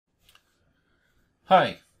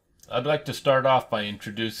Hi, I'd like to start off by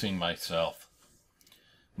introducing myself.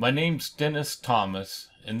 My name's Dennis Thomas,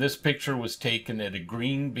 and this picture was taken at a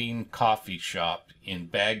green bean coffee shop in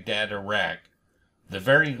Baghdad, Iraq, the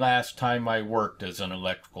very last time I worked as an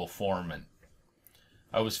electrical foreman.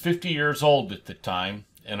 I was 50 years old at the time,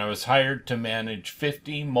 and I was hired to manage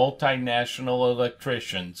 50 multinational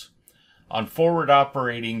electricians on forward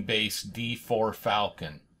operating base D4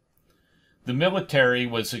 Falcon. The military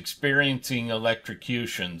was experiencing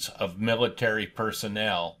electrocutions of military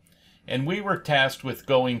personnel, and we were tasked with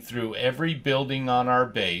going through every building on our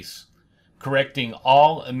base, correcting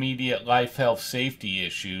all immediate life health safety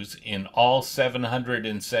issues in all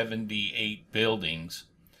 778 buildings,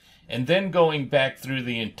 and then going back through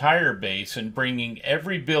the entire base and bringing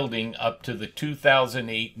every building up to the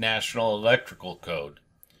 2008 National Electrical Code,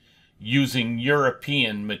 using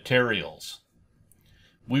European materials.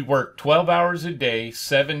 We worked 12 hours a day,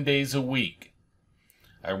 7 days a week.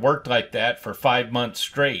 I worked like that for 5 months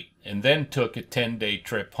straight and then took a 10-day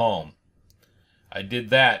trip home. I did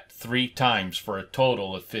that 3 times for a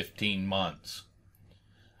total of 15 months.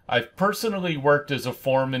 I've personally worked as a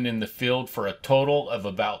foreman in the field for a total of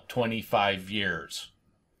about 25 years.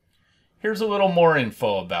 Here's a little more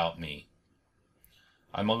info about me.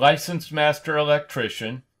 I'm a licensed master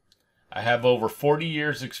electrician. I have over 40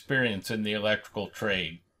 years experience in the electrical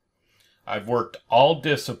trade. I've worked all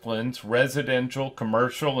disciplines: residential,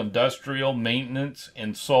 commercial, industrial, maintenance,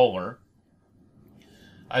 and solar.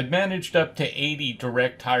 I've managed up to 80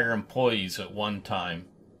 direct hire employees at one time.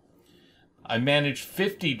 I managed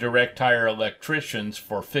 50 direct hire electricians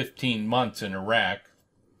for 15 months in Iraq.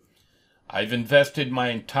 I've invested my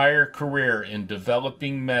entire career in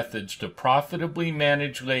developing methods to profitably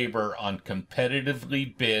manage labor on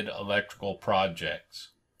competitively bid electrical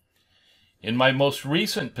projects. In my most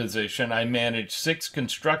recent position, I managed 6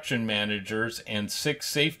 construction managers and 6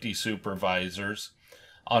 safety supervisors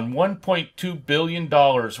on $1.2 billion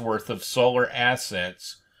worth of solar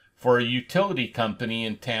assets for a utility company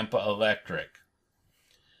in Tampa Electric.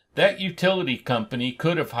 That utility company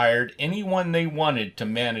could have hired anyone they wanted to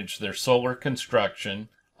manage their solar construction,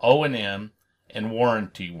 O&M, and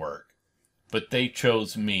warranty work. But they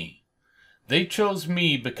chose me. They chose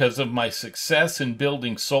me because of my success in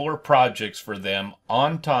building solar projects for them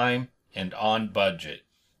on time and on budget.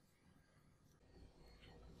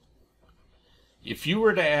 If you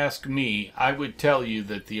were to ask me, I would tell you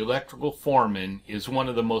that the electrical foreman is one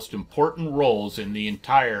of the most important roles in the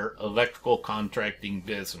entire electrical contracting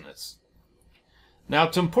business. Now,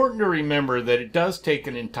 it's important to remember that it does take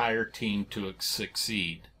an entire team to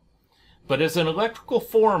succeed. But as an electrical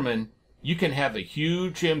foreman, you can have a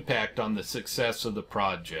huge impact on the success of the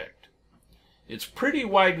project. It's pretty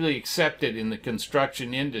widely accepted in the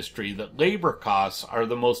construction industry that labor costs are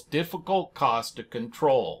the most difficult cost to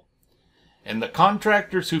control. And the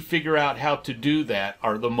contractors who figure out how to do that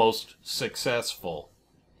are the most successful.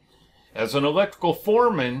 As an electrical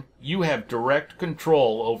foreman, you have direct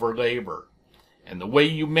control over labor, and the way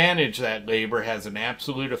you manage that labor has an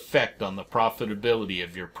absolute effect on the profitability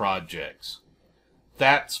of your projects.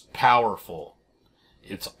 That's powerful.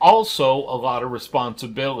 It's also a lot of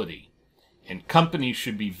responsibility, and companies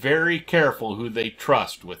should be very careful who they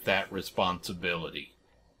trust with that responsibility.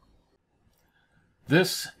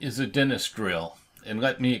 This is a dentist drill, and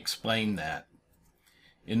let me explain that.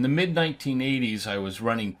 In the mid-1980s, I was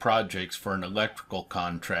running projects for an electrical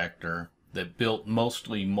contractor that built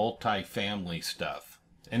mostly multi-family stuff,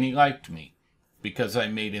 and he liked me because I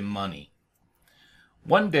made him money.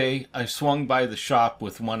 One day, I swung by the shop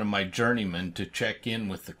with one of my journeymen to check in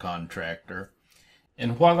with the contractor,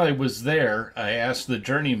 and while I was there, I asked the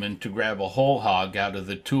journeyman to grab a whole hog out of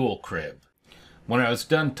the tool crib. When I was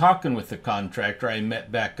done talking with the contractor, I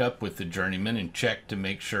met back up with the journeyman and checked to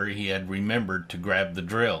make sure he had remembered to grab the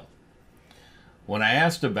drill. When I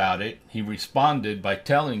asked about it, he responded by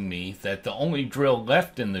telling me that the only drill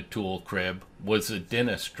left in the tool crib was a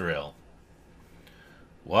dentist drill.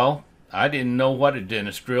 Well, I didn't know what a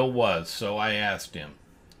dentist drill was, so I asked him,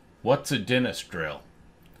 "What's a dentist drill?"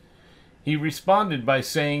 He responded by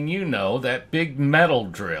saying, "You know, that big metal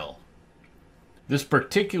drill." This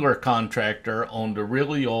particular contractor owned a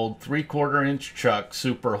really old 3/4-inch chuck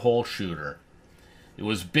super hole shooter. It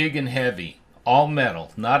was big and heavy, all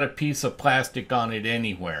metal, not a piece of plastic on it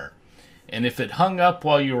anywhere. And if it hung up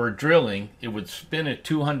while you were drilling, it would spin a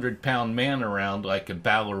 200-pound man around like a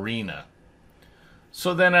ballerina.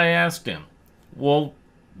 So then I asked him, "Well,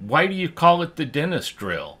 why do you call it the dentist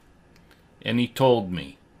drill?" And he told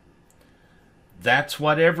me, "That's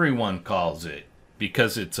what everyone calls it,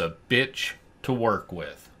 because it's a bitch to work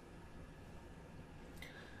with."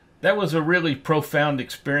 That was a really profound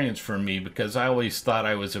experience for me because I always thought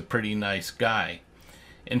I was a pretty nice guy.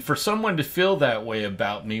 And for someone to feel that way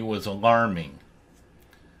about me was alarming.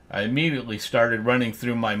 I immediately started running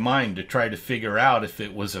through my mind to try to figure out if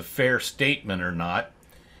it was a fair statement or not,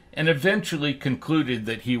 and eventually concluded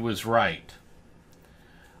that he was right.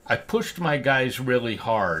 I pushed my guys really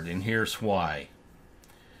hard, and here's why.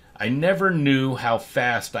 I never knew how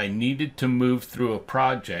fast I needed to move through a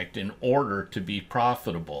project in order to be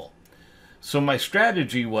profitable. So my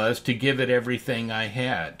strategy was to give it everything I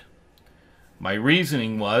had. My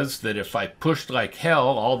reasoning was that if I pushed like hell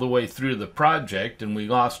all the way through the project and we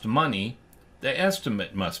lost money, the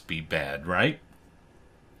estimate must be bad, right?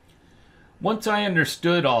 Once I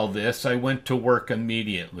understood all this, I went to work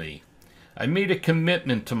immediately. I made a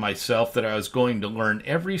commitment to myself that I was going to learn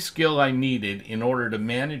every skill I needed in order to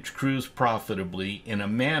manage crews profitably in a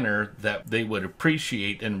manner that they would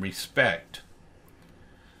appreciate and respect.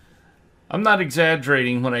 I'm not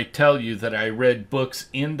exaggerating when I tell you that I read books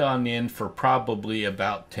end on end for probably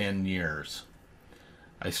about 10 years.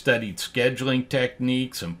 I studied scheduling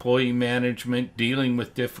techniques, employee management, dealing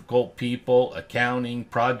with difficult people, accounting,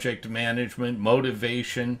 project management,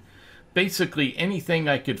 motivation, basically anything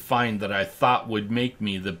I could find that I thought would make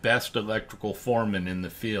me the best electrical foreman in the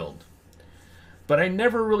field. But I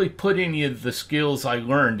never really put any of the skills I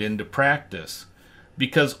learned into practice,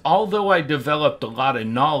 because although I developed a lot of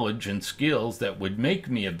knowledge and skills that would make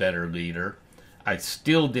me a better leader, I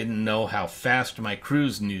still didn't know how fast my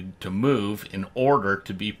crews needed to move in order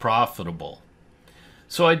to be profitable.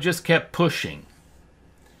 So I just kept pushing.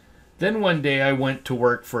 Then one day I went to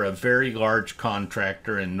work for a very large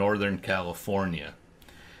contractor in Northern California.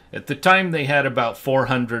 At the time they had about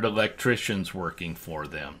 400 electricians working for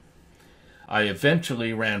them. I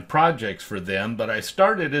eventually ran projects for them, but I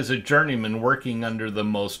started as a journeyman working under the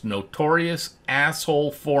most notorious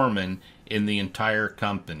asshole foreman in the entire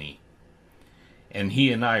company. And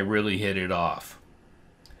he and I really hit it off.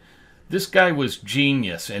 This guy was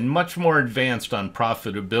genius and much more advanced on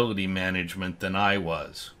profitability management than I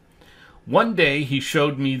was. One day he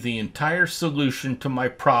showed me the entire solution to my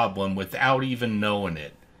problem without even knowing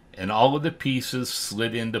it, and all of the pieces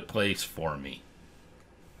slid into place for me.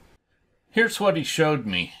 Here's what he showed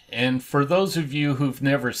me, and for those of you who've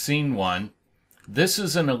never seen one, this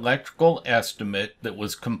is an electrical estimate that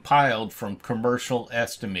was compiled from commercial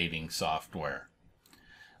estimating software.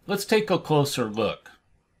 Let's take a closer look.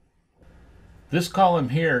 This column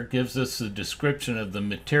here gives us the description of the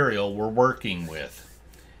material we're working with.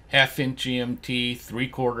 1/2 inch EMT,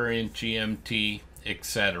 3/4 inch EMT,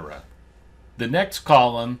 etc. The next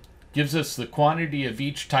column gives us the quantity of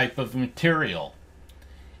each type of material.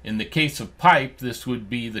 In the case of pipe, this would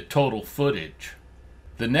be the total footage.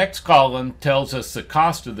 The next column tells us the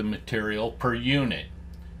cost of the material per unit.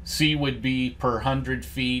 C would be per 100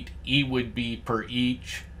 feet, E would be per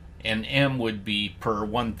each, and M would be per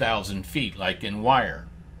 1,000 feet, like in wire.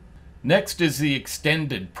 Next is the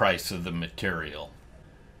extended price of the material.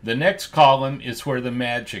 The next column is where the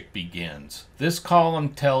magic begins. This column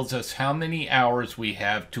tells us how many hours we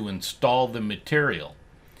have to install the material.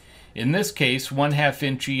 In this case, 1/2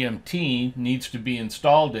 inch EMT needs to be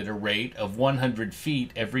installed at a rate of 100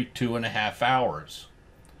 feet every 2.5 hours.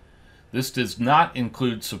 This does not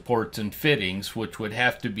include supports and fittings, which would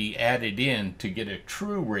have to be added in to get a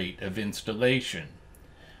true rate of installation.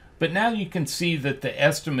 But now you can see that the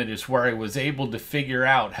estimate is where I was able to figure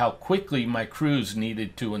out how quickly my crews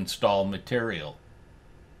needed to install material.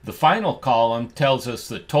 The final column tells us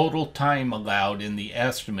the total time allowed in the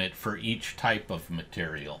estimate for each type of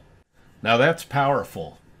material. Now that's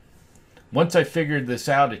powerful. Once I figured this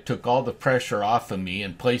out, it took all the pressure off of me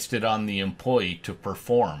and placed it on the employee to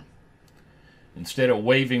perform. Instead of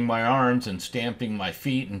waving my arms and stamping my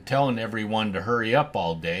feet and telling everyone to hurry up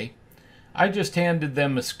all day, I just handed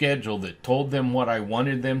them a schedule that told them what I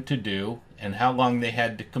wanted them to do and how long they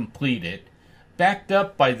had to complete it, backed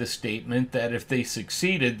up by the statement that if they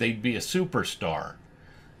succeeded, they'd be a superstar,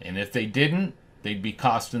 and if they didn't, they'd be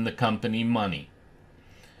costing the company money.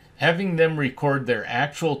 Having them record their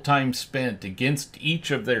actual time spent against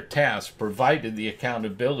each of their tasks provided the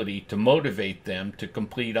accountability to motivate them to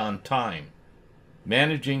complete on time.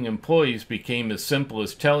 Managing employees became as simple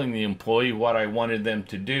as telling the employee what I wanted them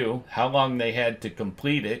to do, how long they had to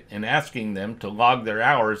complete it, and asking them to log their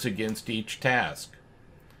hours against each task.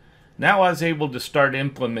 Now I was able to start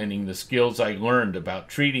implementing the skills I learned about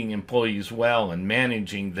treating employees well and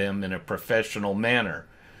managing them in a professional manner,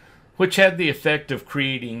 which had the effect of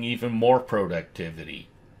creating even more productivity.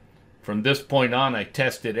 From this point on, I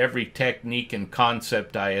tested every technique and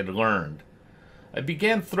concept I had learned. I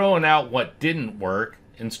began throwing out what didn't work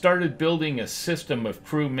and started building a system of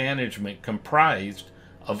crew management comprised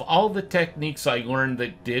of all the techniques I learned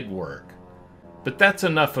that did work. But that's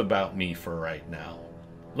enough about me for right now.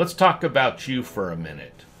 Let's talk about you for a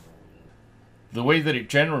minute. The way that it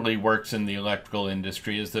generally works in the electrical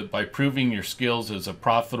industry is that by proving your skills as a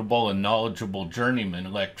profitable and knowledgeable journeyman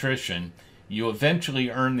electrician, you eventually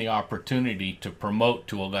earn the opportunity to promote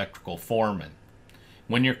to electrical foreman.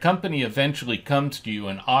 When your company eventually comes to you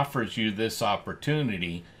and offers you this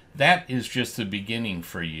opportunity, that is just the beginning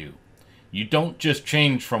for you. You don't just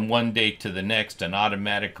change from one day to the next and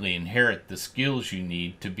automatically inherit the skills you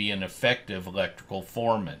need to be an effective electrical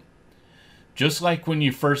foreman. Just like when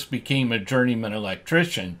you first became a journeyman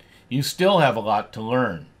electrician, you still have a lot to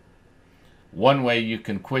learn. One way you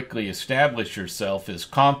can quickly establish yourself as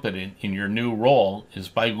competent in your new role is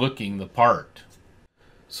by looking the part.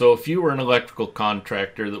 So if you were an electrical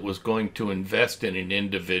contractor that was going to invest in an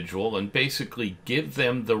individual and basically give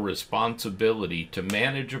them the responsibility to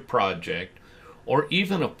manage a project or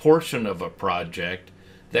even a portion of a project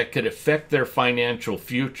that could affect their financial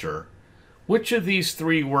future, which of these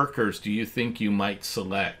three workers do you think you might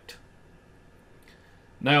select?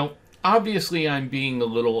 Now, obviously I'm being a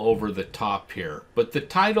little over the top here, but the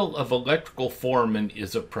title of electrical foreman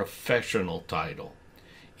is a professional title.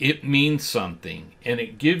 It means something, and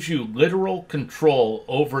it gives you literal control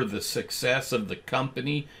over the success of the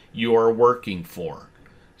company you are working for,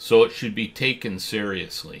 so it should be taken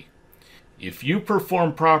seriously. If you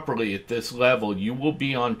perform properly at this level, you will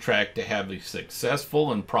be on track to have a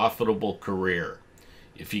successful and profitable career.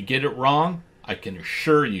 If you get it wrong, I can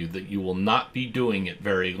assure you that you will not be doing it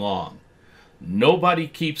very long. Nobody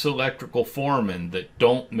keeps electrical foremen that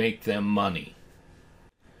don't make them money.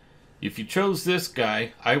 If you chose this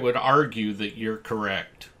guy, I would argue that you're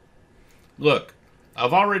correct. Look,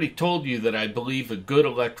 I've already told you that I believe a good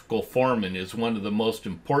electrical foreman is one of the most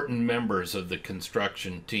important members of the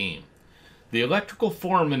construction team. The electrical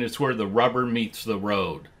foreman is where the rubber meets the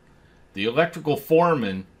road. The electrical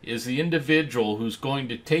foreman is the individual who's going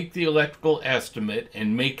to take the electrical estimate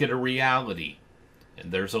and make it a reality.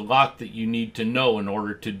 And there's a lot that you need to know in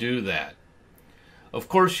order to do that. Of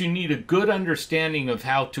course, you need a good understanding of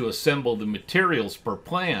how to assemble the materials per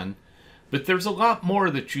plan, but there's a lot more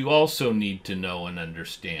that you also need to know and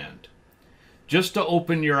understand. Just to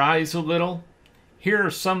open your eyes a little, here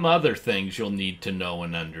are some other things you'll need to know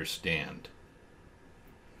and understand.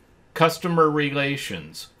 Customer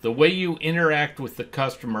relations. The way you interact with the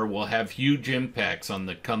customer will have huge impacts on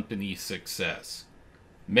the company's success.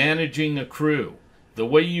 Managing a crew. The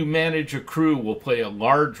way you manage a crew will play a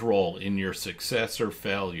large role in your success or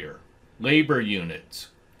failure. Labor units.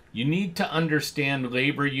 You need to understand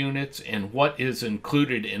labor units and what is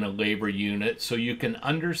included in a labor unit so you can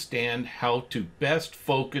understand how to best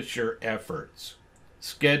focus your efforts.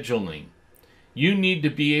 Scheduling. You need to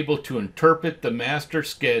be able to interpret the master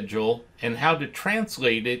schedule and how to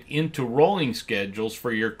translate it into rolling schedules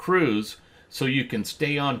for your crews so you can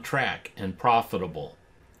stay on track and profitable.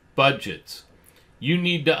 Budgets. You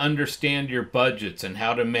need to understand your budgets and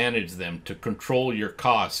how to manage them to control your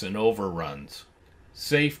costs and overruns.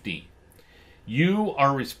 Safety. You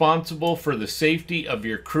are responsible for the safety of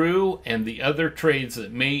your crew and the other trades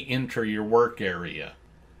that may enter your work area.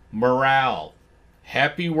 Morale.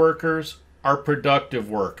 Happy workers are productive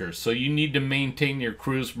workers, so you need to maintain your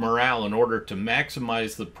crew's morale in order to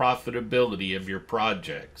maximize the profitability of your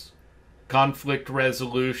projects. Conflict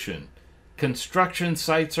resolution. Construction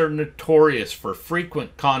sites are notorious for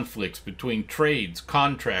frequent conflicts between trades,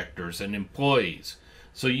 contractors, and employees,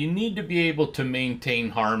 so you need to be able to maintain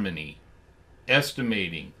harmony.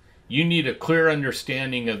 Estimating. You need a clear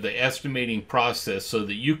understanding of the estimating process so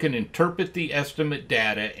that you can interpret the estimate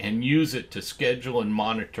data and use it to schedule and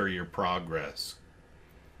monitor your progress.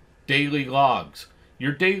 Daily logs.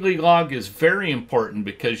 Your daily log is very important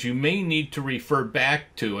because you may need to refer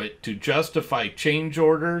back to it to justify change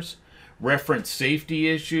orders, reference safety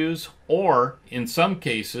issues, or, in some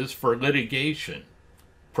cases, for litigation.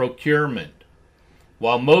 Procurement.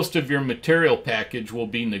 While most of your material package will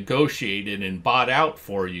be negotiated and bought out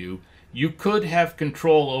for you, you could have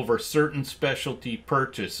control over certain specialty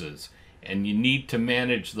purchases, and you need to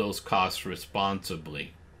manage those costs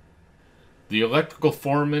responsibly. The electrical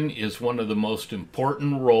foreman is one of the most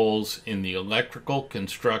important roles in the electrical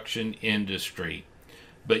construction industry,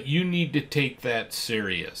 but you need to take that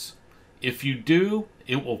serious. If you do,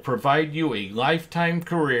 it will provide you a lifetime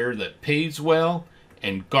career that pays well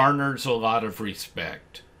and garners a lot of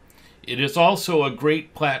respect. It is also a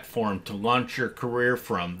great platform to launch your career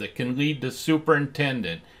from that can lead to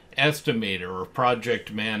superintendent, estimator, or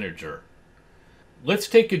project manager. let's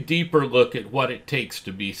take a deeper look at what it takes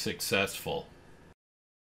to be successful.